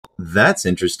That's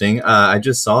interesting. I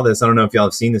just saw this. I don't know if y'all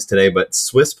have seen this today, but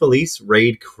Swiss police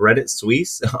raid Credit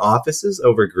Suisse offices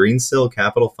over Greensill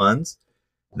Capital Funds.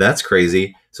 That's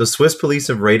crazy. So Swiss police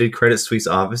have raided Credit Suisse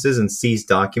offices and seized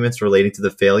documents relating to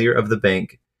the failure of the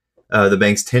bank's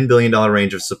 $10 billion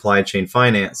range of supply chain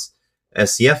finance,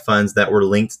 SCF funds that were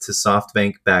linked to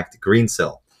SoftBank-backed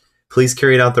Greensill. Police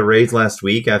carried out the raids last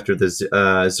week after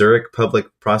the Zurich Public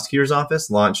Prosecutor's Office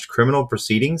launched criminal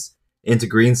proceedings into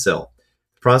Greensill.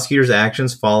 The prosecutor's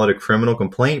actions followed a criminal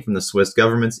complaint from the Swiss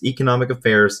government's Economic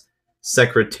Affairs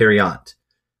Secretariat.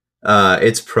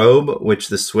 Its probe, which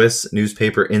the Swiss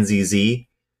newspaper NZZ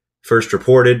first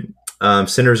reported,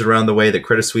 centers around the way that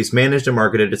Credit Suisse managed and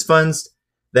marketed its funds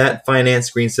that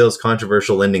financed Greensill's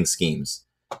controversial lending schemes.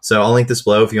 So I'll link this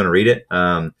below if you want to read it.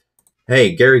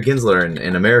 Hey, Gary Gensler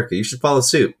in America, you should follow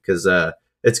suit because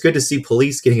it's good to see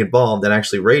police getting involved and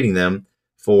actually raiding them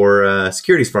for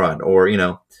securities fraud or,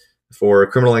 for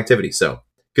criminal activity. So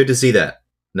good to see that.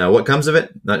 Now, what comes of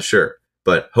it? Not sure,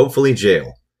 but hopefully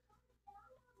jail.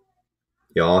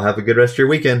 Y'all have a good rest of your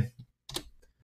weekend.